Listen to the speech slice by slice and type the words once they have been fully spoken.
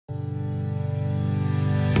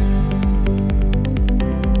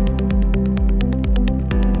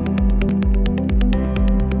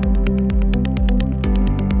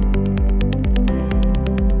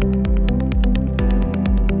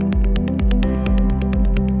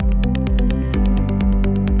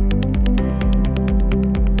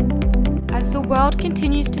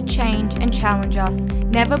continues to change and challenge us,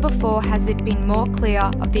 never before has it been more clear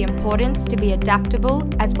of the importance to be adaptable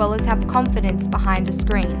as well as have confidence behind a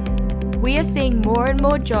screen. We are seeing more and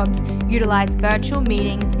more jobs utilise virtual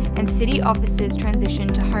meetings and city offices transition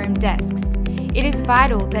to home desks. It is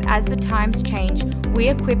vital that as the times change, we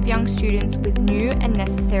equip young students with new and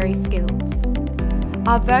necessary skills.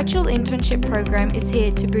 Our virtual internship program is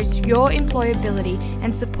here to boost your employability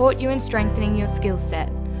and support you in strengthening your skill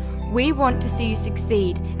set. We want to see you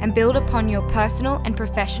succeed and build upon your personal and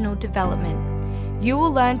professional development. You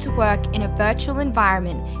will learn to work in a virtual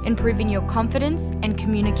environment, improving your confidence and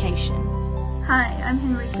communication. Hi, I'm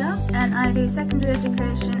Henrika and I do secondary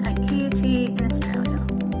education at QUT in Australia.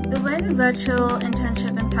 The way the virtual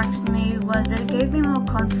internship impacted me was that it gave me more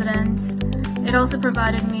confidence. It also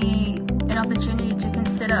provided me an opportunity to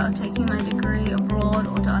consider taking my degree abroad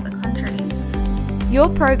or to other countries. Your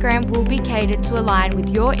program will be catered to align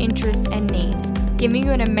with your interests and needs, giving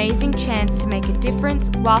you an amazing chance to make a difference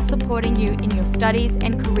while supporting you in your studies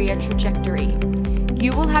and career trajectory.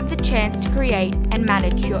 You will have the chance to create and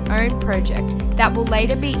manage your own project that will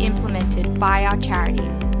later be implemented by our charity.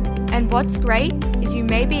 And what's great is you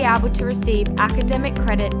may be able to receive academic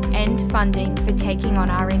credit and funding for taking on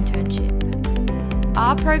our internship.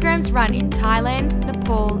 Our programs run in Thailand,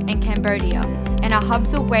 Nepal and Cambodia, and our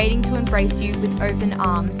hubs are waiting to embrace you with open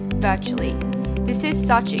arms virtually. This is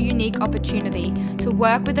such a unique opportunity to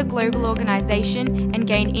work with a global organisation and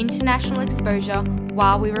gain international exposure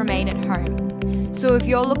while we remain at home. So if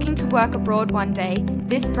you're looking to work abroad one day,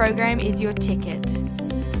 this program is your ticket.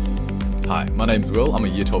 Hi, my name's Will. I'm a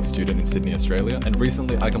Year 12 student in Sydney, Australia, and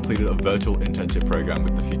recently I completed a virtual internship program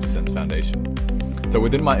with the Future Sense Foundation. So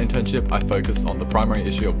within my internship, I focused on the primary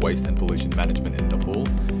issue of waste and pollution management in Nepal,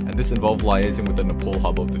 and this involved liaising with the Nepal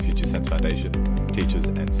hub of the Future Sense Foundation, teachers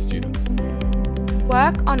and students.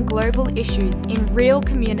 Work on global issues in real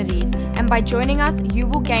communities, and by joining us, you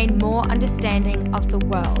will gain more understanding of the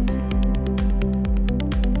world.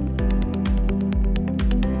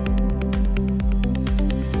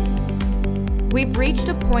 We've reached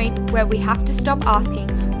a point where we have to stop asking,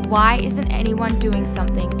 why isn't anyone doing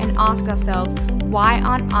something, and ask ourselves, why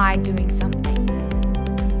aren't I doing something?